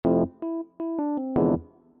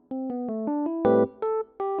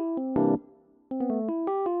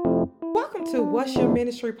to What's Your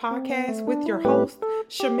Ministry podcast with your host,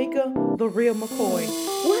 Shamika The Real McCoy.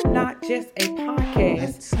 We're not just a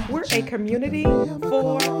podcast, we're a community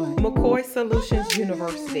for McCoy Solutions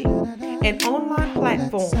University, an online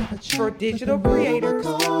platform for digital creators,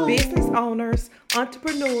 business owners,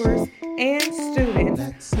 entrepreneurs, and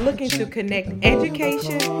students looking to connect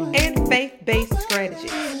education and faith-based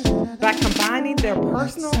strategies by combining their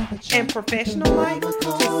personal and professional life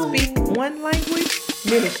to speak one language,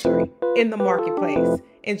 ministry in the marketplace.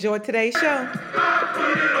 Enjoy today's show.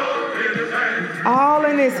 All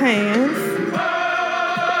in his hands.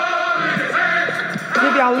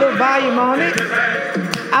 Give y'all a little volume on it.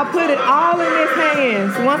 I put it all in his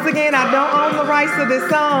hands. Once again, I don't own the rights to this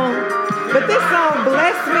song, but this song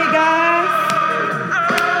blessed me, guys.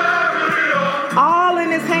 All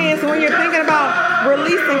in his hands. When you're thinking about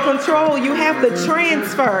releasing control, you have to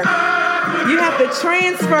transfer. You have to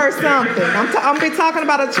transfer something. I'm going to be talking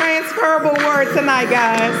about a transferable word tonight,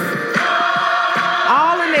 guys.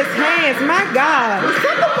 All in his hands. My God. It's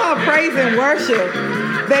something about praise and worship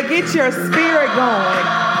that gets your spirit going,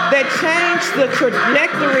 that change the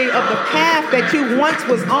trajectory of the path that you once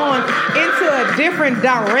was on into a different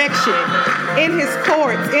direction in his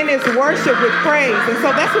courts, in his worship with praise. And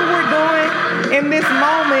so that's what we're doing in this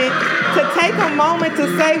moment, to take a moment to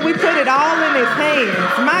say we put it all in his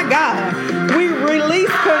hands. My God, we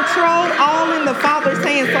release control all in the Father's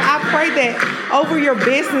hands. So I pray that over your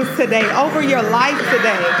business today, over your life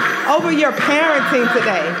today, over your parenting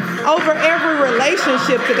today, over every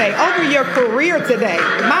relationship today, over your career today.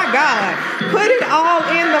 My God, put it all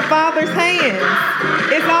in the Father's hands.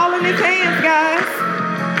 It's all in his hands, guys.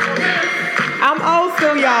 I'm old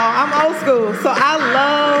school, y'all. I'm old school. So I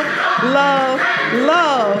love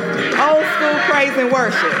old school praise and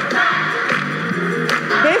worship.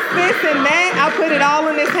 This, and that, I put it all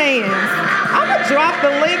in his hands. I'm going to drop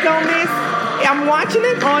the link on this. I'm watching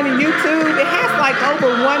it on YouTube. It has like over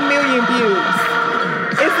 1 million views.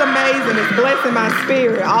 It's amazing. It's blessing my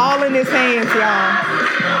spirit. All in his hands, y'all.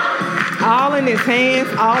 All in his hands.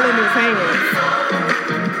 All in his hands.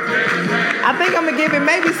 I think I'm going to give it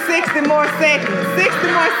maybe 60 more seconds. 60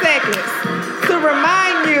 more seconds to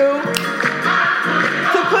remind you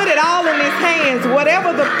to put it all in his hands.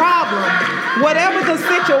 Whatever the problem, whatever the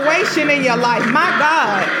situation in your life. My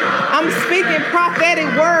God, I'm speaking prophetic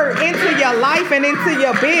word into your life and into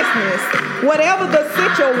your business. Whatever the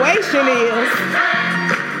situation is,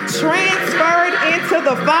 transferred into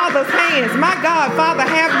the Father's hands. My God, Father,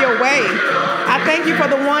 have your way. I thank you for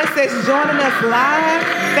the ones that's joining us live.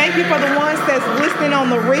 Thank you for the ones that's listening on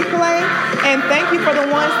the replay. And thank you for the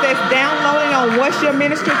ones that's downloading on What's Your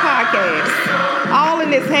Ministry podcast. All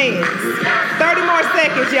in his hands. 30 more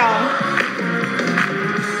seconds, y'all.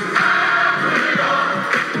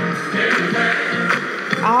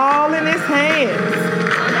 All in his hands.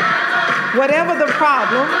 Whatever the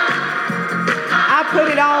problem, I put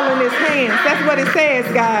it all in his hands. That's what it says,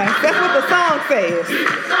 guys. That's what the song says.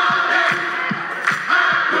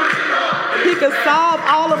 He could solve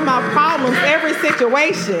all of my problems, every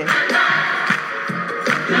situation.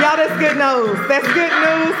 Y'all, that's good news. That's good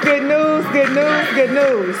news, good news, good news, good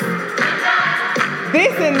news.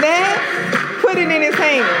 This and that, put it in his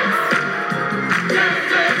hands.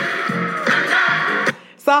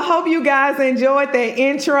 So I hope you guys enjoyed that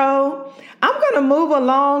intro. I'm going to move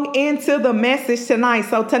along into the message tonight.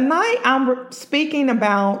 So tonight I'm speaking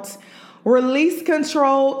about release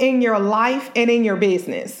control in your life and in your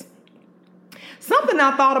business. Something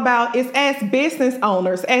I thought about is, as business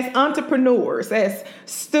owners, as entrepreneurs, as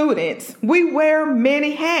students, we wear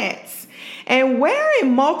many hats. And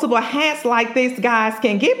wearing multiple hats like this, guys,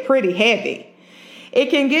 can get pretty heavy. It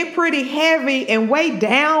can get pretty heavy and weigh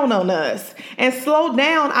down on us and slow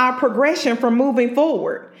down our progression from moving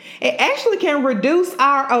forward. It actually can reduce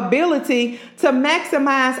our ability to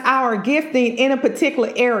maximize our gifting in a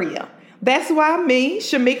particular area. That's why me,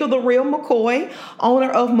 Shamika The Real McCoy,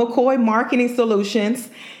 owner of McCoy Marketing Solutions,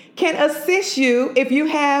 can assist you if you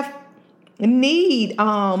have need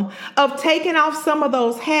of taking off some of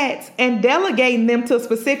those hats and delegating them to a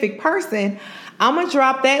specific person. I'm going to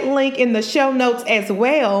drop that link in the show notes as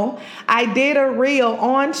well. I did a reel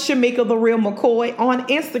on Shamika The Real McCoy on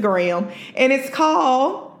Instagram, and it's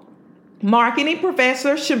called Marketing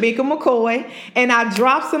Professor Shamika McCoy, and I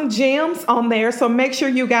dropped some gems on there, so make sure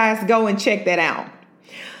you guys go and check that out.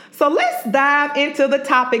 So let's dive into the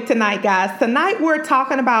topic tonight, guys. Tonight we're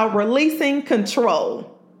talking about releasing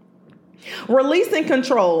control. Releasing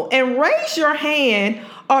control. And raise your hand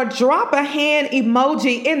or drop a hand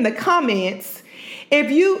emoji in the comments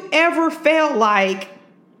if you ever felt like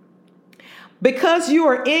because you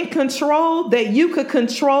are in control, that you could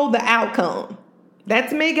control the outcome.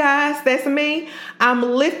 That's me, guys. That's me. I'm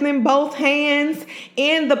lifting both hands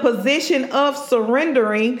in the position of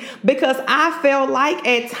surrendering because I felt like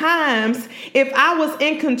at times, if I was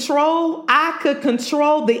in control, I could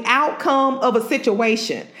control the outcome of a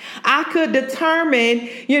situation. I could determine,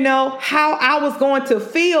 how I was going to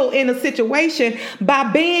feel in a situation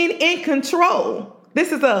by being in control.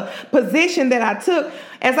 This is a position that I took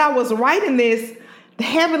as I was writing this. The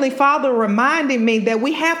Heavenly Father reminded me that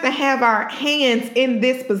we have to have our hands in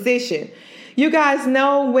this position. You guys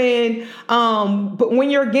know when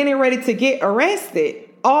you're getting ready to get arrested,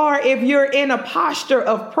 or if you're in a posture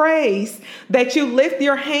of praise, that you lift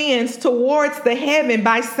your hands towards the heaven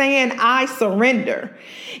by saying, I surrender.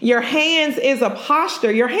 Your hands is a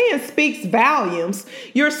posture. Your hand speaks volumes.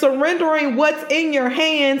 You're surrendering what's in your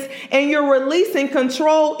hands and you're releasing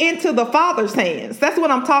control into the Father's hands. That's what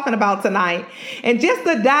I'm talking about tonight. And just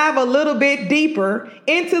to dive a little bit deeper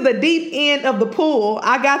into the deep end of the pool,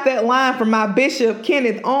 I got that line from my bishop,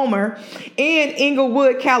 Kenneth Omer, in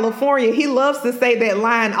Inglewood, California. He loves to say that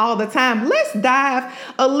line all the time. Let's dive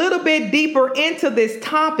a little bit deeper into this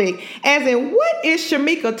topic, as in what is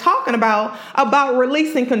Shamika talking about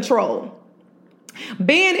releasing control.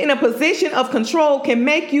 Being in a position of control can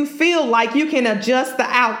make you feel like you can adjust the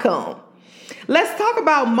outcome. Let's talk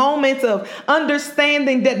about moments of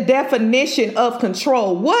understanding the definition of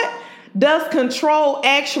control. What does control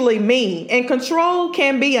actually mean? And control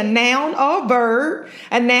can be a noun or a verb.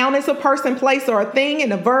 A noun is a person, place, or a thing,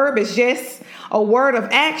 and a verb is just a word of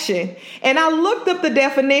action. And I looked up the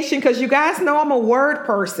definition because you guys know I'm a word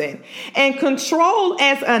person. And control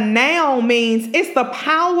as a noun means it's the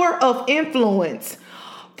power of influence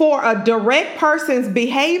for a direct person's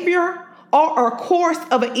behavior or a course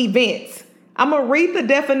of events. I'm going to read the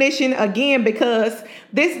definition again because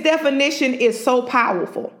this definition is so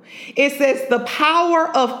powerful. It says the power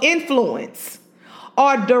of influence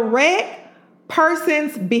or direct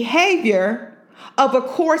person's behavior of a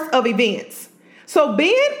course of events. So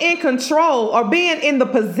being in control or being in the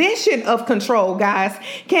position of control, guys,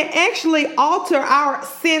 can actually alter our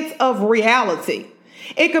sense of reality.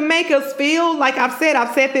 It can make us feel like I've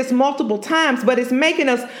said this multiple times, but it's making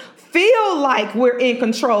us feel like we're in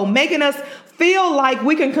control, making us feel like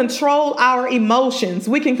we can control our emotions.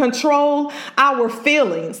 We can control our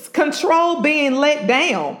feelings, control being let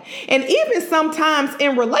down. And even sometimes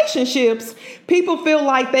in relationships, people feel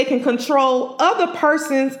like they can control other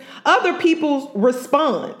people's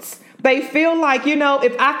response. They feel like,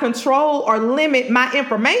 if I control or limit my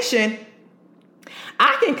information,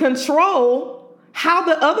 I can control how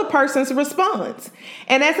the other person's responds.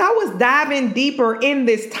 And as I was diving deeper in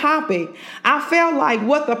this topic, I felt like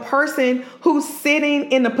what the person who's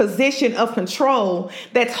sitting in a position of control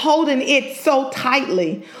that's holding it so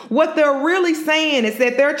tightly, what they're really saying is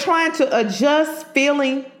that they're trying to adjust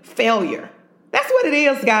feeling failure. That's what it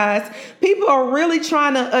is, guys. People are really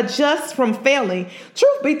trying to adjust from failing.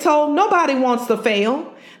 Truth be told, nobody wants to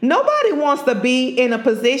fail. Nobody wants to be in a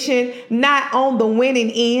position not on the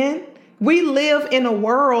winning end. We live in a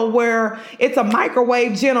world where it's a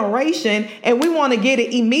microwave generation and we want to get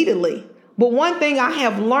it immediately. But one thing I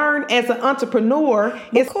have learned as an entrepreneur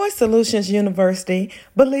is McCoy Solutions University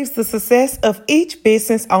believes the success of each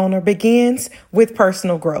business owner begins with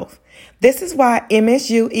personal growth. This is why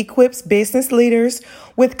MSU equips business leaders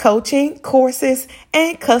with coaching, courses,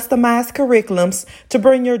 and customized curriculums to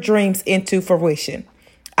bring your dreams into fruition.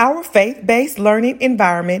 Our faith-based learning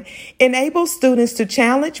environment enables students to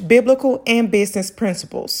challenge biblical and business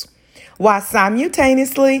principles, while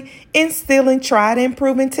simultaneously instilling tried and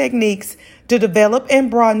proven techniques to develop and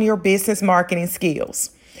broaden your business marketing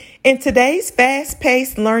skills. In today's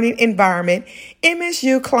fast-paced learning environment,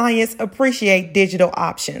 MSU clients appreciate digital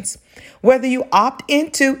options. Whether you opt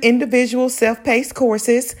into individual self-paced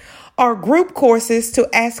courses or group courses to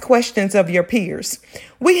ask questions of your peers,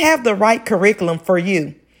 we have the right curriculum for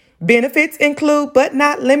you. Benefits include, but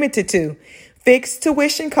not limited to, fixed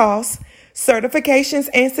tuition costs, certifications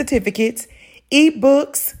and certificates,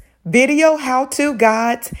 ebooks, video how-to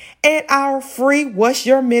guides, and our free What's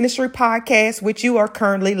Your Ministry podcast, which you are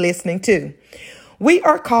currently listening to. We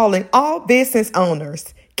are calling all business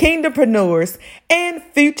owners, kingdompreneurs, and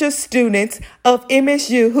future students of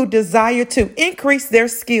MSU who desire to increase their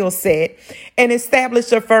skill set and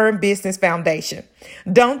establish a firm business foundation.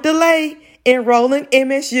 Don't delay. Enroll in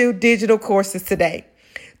MSU digital courses today.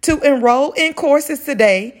 To enroll in courses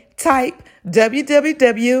today, type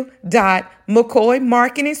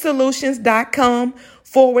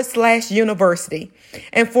www.mccoymarketingsolutions.com/university.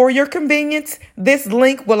 And for your convenience, this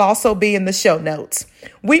link will also be in the show notes.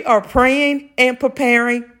 We are praying and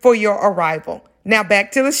preparing for your arrival. Now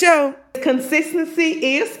back to the show.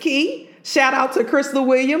 Consistency is key. Shout out to Crystal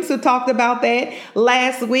Williams, who talked about that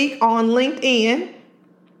last week on LinkedIn.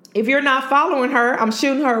 If you're not following her, I'm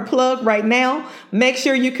shooting her a plug right now. Make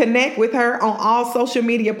sure you connect with her on all social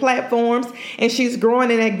media platforms. And she's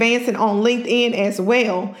growing and advancing on LinkedIn as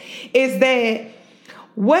well. Is that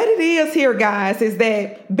what it is here, guys, is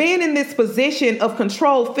that being in this position of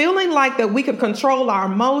control, feeling like that we can control our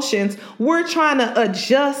emotions, we're trying to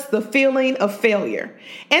adjust the feeling of failure.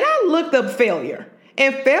 And I looked up failure.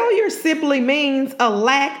 And failure simply means a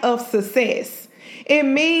lack of success. It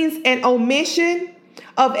means an omission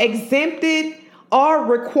of exempted or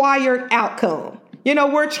required outcome.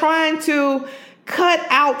 We're trying to cut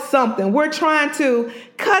out something. We're trying to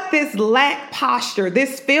cut this lack posture,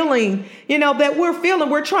 this feeling, that we're feeling.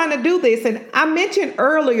 We're trying to do this. And I mentioned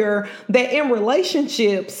earlier that in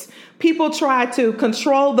relationships, people try to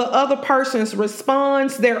control the other person's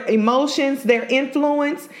response, their emotions, their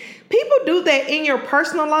influence. People do that in your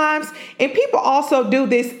personal lives, and people also do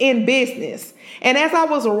this in business. And as I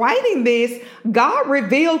was writing this, God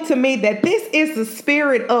revealed to me that this is the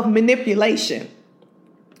spirit of manipulation.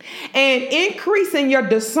 And increasing your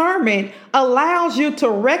discernment allows you to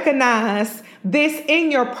recognize this in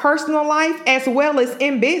your personal life as well as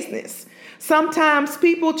in business. Sometimes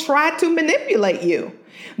people try to manipulate you.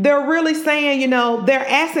 They're really saying, they're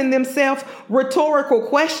asking themselves rhetorical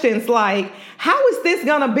questions like, how is this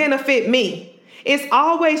going to benefit me? It's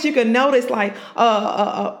always, you can notice, like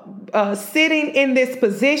sitting in this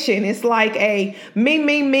position, it's like a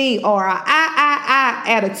me, or a I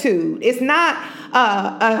attitude. It's not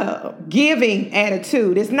a giving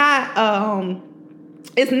attitude. It's not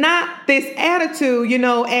this attitude,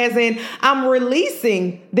 as in I'm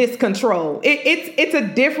releasing this control. It's a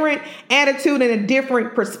different attitude and a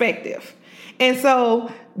different perspective. And so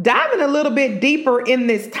diving a little bit deeper in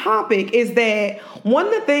this topic is that one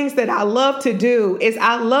of the things that I love to do is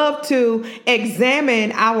I love to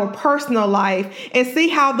examine our personal life and see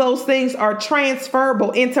how those things are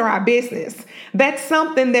transferable into our business. That's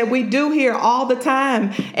something that we do here all the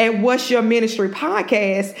time at What's Your Ministry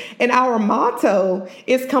podcast. And our motto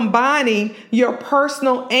is combining your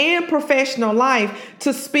personal and professional life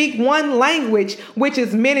to speak one language, which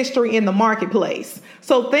is ministry in the marketplace.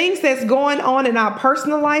 So things that's going on in our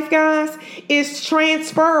personal life, guys, is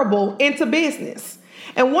transferable into business.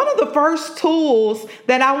 And one of the first tools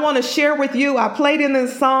that I want to share with you, I played in the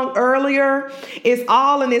song earlier, is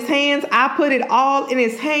all in his hands. I put it all in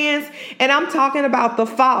his hands. And I'm talking about the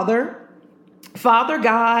Father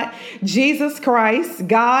God, Jesus Christ,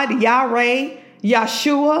 God, Yahweh,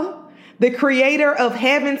 Yeshua, the creator of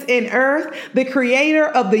heavens and earth, the creator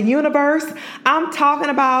of the universe. I'm talking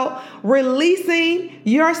about releasing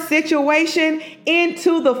your situation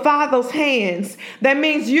into the Father's hands. That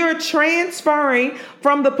means you're transferring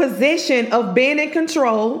from the position of being in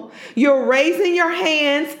control. You're raising your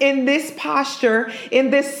hands in this posture, in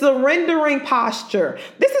this surrendering posture.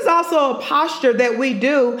 This is also a posture that we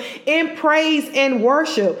do in praise and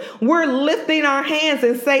worship. We're lifting our hands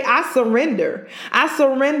and say, I surrender. I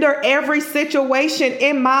surrender every situation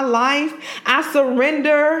in my life. I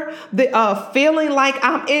surrender the feeling like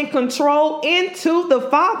I'm in control into the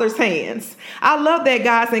Father's hands. I love that,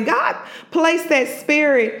 guys. And God placed that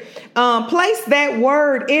spirit, placed that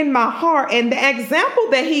word in my heart. And the example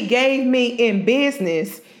that he gave me in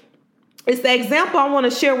business is the example I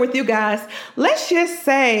want to share with you guys. Let's just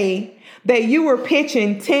say that you were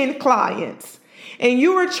pitching 10 clients. And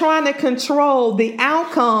you were trying to control the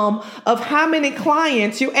outcome of how many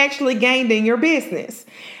clients you actually gained in your business.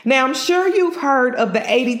 Now, I'm sure you've heard of the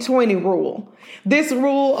 80-20 rule. This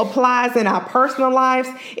rule applies in our personal lives.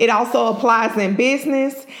 It also applies in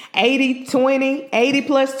business. 80-20, 80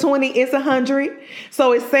 plus 20 is 100.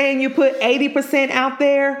 So it's saying you put 80% out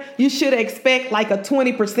there, you should expect like a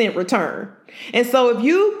 20% return. And so if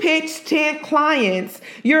you pitch 10 clients,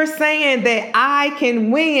 you're saying that I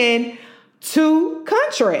can win 2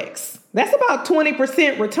 contracts. That's about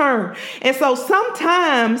 20% return. And so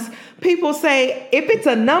sometimes people say, if it's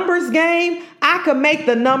a numbers game, I can make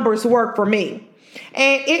the numbers work for me.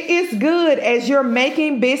 And it is good as you're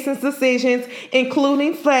making business decisions,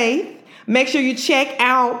 including faith, Make sure you check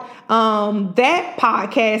out that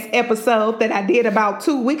podcast episode that I did about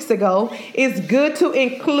 2 weeks ago. It's good to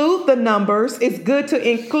include the numbers. It's good to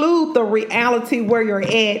include the reality where you're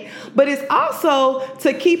at. But it's also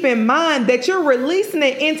to keep in mind that you're releasing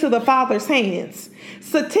it into the Father's hands.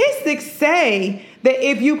 Statistics say that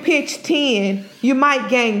if you pitch 10, you might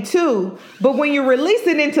gain 2. But when you release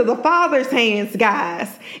it into the Father's hands,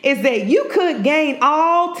 guys, is that you could gain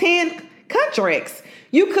all 10 contracts.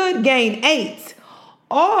 You could gain 8,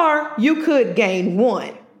 or you could gain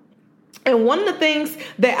 1. And one of the things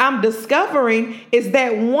that I'm discovering is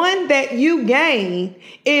that one that you gain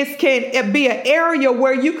can be an area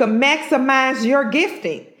where you can maximize your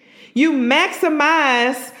gifting. You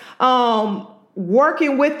maximize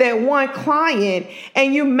working with that one client,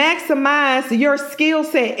 and you maximize your skill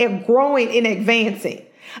set and growing and advancing.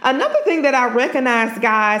 Another thing that I recognize,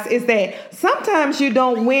 guys, is that sometimes you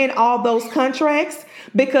don't win all those contracts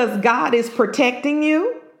because God is protecting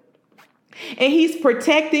you. And he's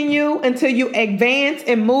protecting you until you advance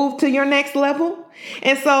and move to your next level.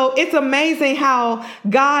 And so it's amazing how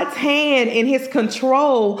God's hand and his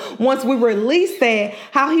control, once we release that,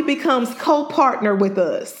 how he becomes co-partner with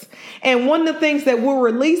us. And one of the things that we're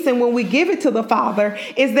releasing when we give it to the Father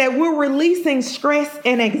is that we're releasing stress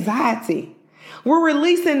and anxiety. We're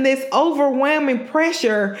releasing this overwhelming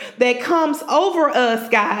pressure that comes over us,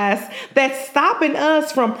 guys, that's stopping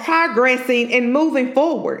us from progressing and moving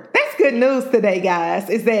forward. That's good news today, guys,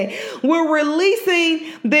 is that we're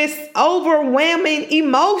releasing this overwhelming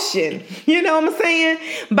emotion, you know what I'm saying,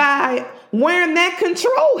 by wearing that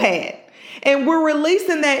control hat. And we're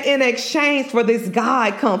releasing that in exchange for this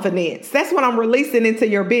God confidence. That's what I'm releasing into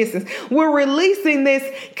your business. We're releasing this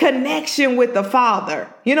connection with the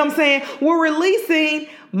Father. You know what I'm saying? We're releasing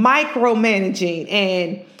micromanaging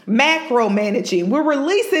and macro managing. We're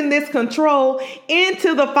releasing this control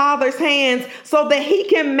into the Father's hands so that he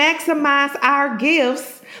can maximize our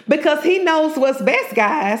gifts, because he knows what's best,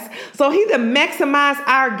 guys. So he can maximize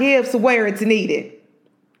our gifts where it's needed.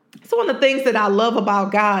 So one of the things that I love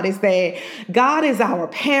about God is that God is our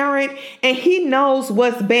parent, and he knows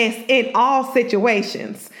what's best in all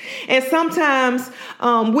situations. And sometimes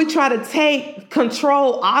we try to take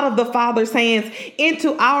control out of the Father's hands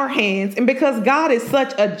into our hands. And because God is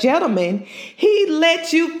such a gentleman, he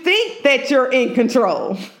lets you think that you're in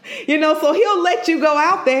control. You know, so he'll let you go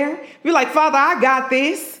out there. Be like, Father, I got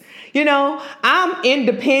this. You know, I'm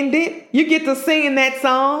independent. You get to sing that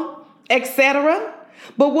song, etc.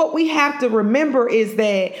 But what we have to remember is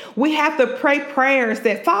that we have to pray prayers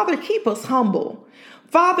that, Father, keep us humble.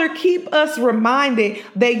 Father, keep us reminded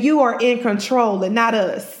that you are in control and not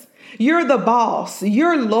us. You're the boss.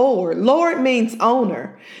 You're Lord. Lord means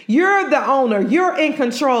owner. You're the owner. You're in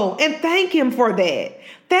control. And thank him for that.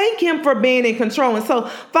 Thank him for being in control. And so,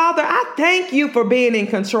 Father, I thank you for being in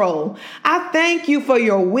control. I thank you for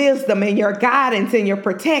your wisdom and your guidance and your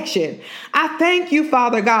protection. I thank you,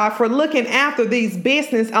 Father God, for looking after these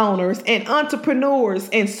business owners and entrepreneurs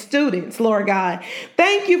and students, Lord God.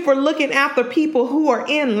 Thank you for looking after people who are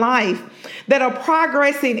in life that are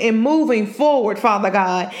progressing and moving forward, Father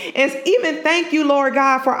God. And even thank you, Lord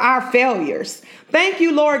God, for our failures. Thank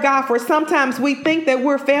you, Lord God, for sometimes we think that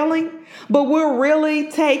we're failing, but we're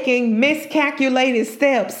really taking miscalculated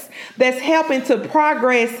steps that's helping to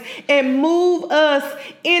progress and move us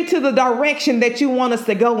into the direction that you want us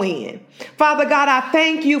to go in. Father God, I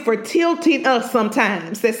thank you for tilting us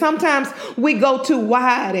sometimes, that sometimes we go too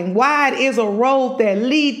wide, and wide is a road that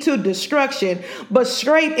leads to destruction, but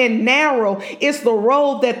straight and narrow is the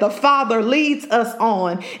road that the Father leads us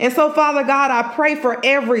on. And so, Father God, I pray for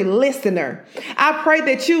every listener. I pray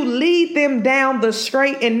that you lead them down the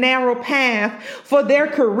straight and narrow path for their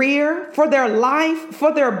career, for their life,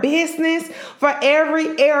 for their business, for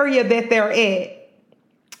every area that they're at.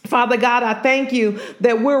 Father God, I thank you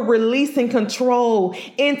that we're releasing control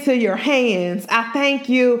into your hands. I thank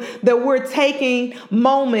you that we're taking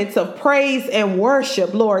moments of praise and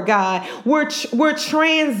worship, Lord God. We're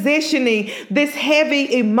transitioning this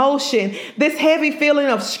heavy emotion, this heavy feeling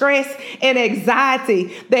of stress and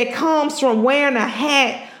anxiety that comes from wearing a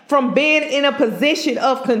hat, from being in a position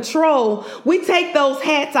of control. We take those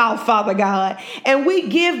hats off, Father God, and we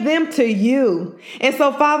give them to you. And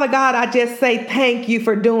so, Father God, I just say thank you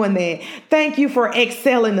for doing that. Thank you for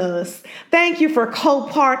excelling us. Thank you for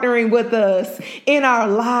co-partnering with us in our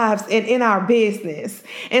lives and in our business.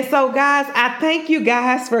 And so, guys, I thank you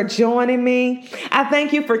guys for joining me. I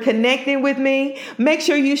thank you for connecting with me. Make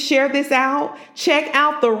sure you share this out. Check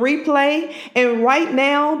out the replay. And right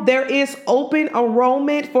now, there is open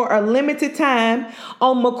enrollment for for a limited time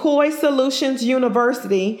on McCoy Solutions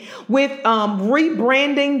University with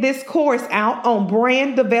rebranding this course out on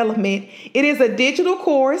brand development. It is a digital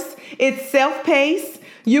course. It's self-paced.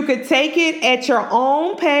 You could take it at your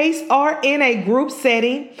own pace or in a group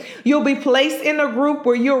setting. You'll be placed in a group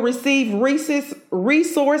where you'll receive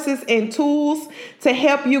resources and tools to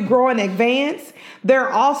help you grow and advance. There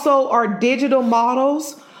also are digital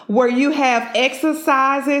models where you have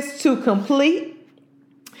exercises to complete.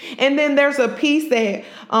 And then there's a piece that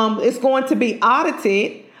is going to be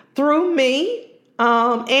audited through me.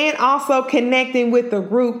 And also connecting with the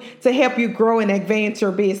group to help you grow and advance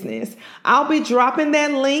your business. I'll be dropping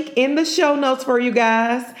that link in the show notes for you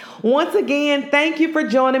guys. Once again, thank you for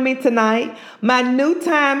joining me tonight. My new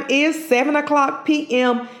time is 7:00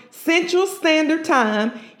 p.m. Central Standard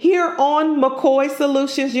Time here on McCoy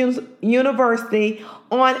Solutions University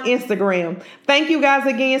on Instagram. Thank you guys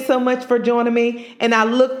again so much for joining me, and I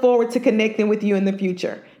look forward to connecting with you in the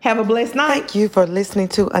future. Have a blessed night. Thank you for listening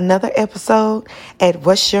to another episode at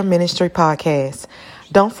What's Your Ministry podcast.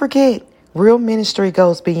 Don't forget, real ministry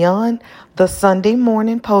goes beyond the Sunday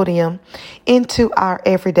morning podium into our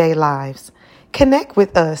everyday lives. Connect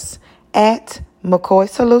with us at McCoy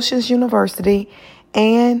Solutions University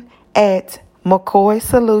and at McCoy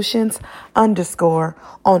Solutions _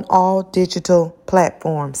 on all digital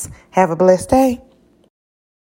platforms. Have a blessed day.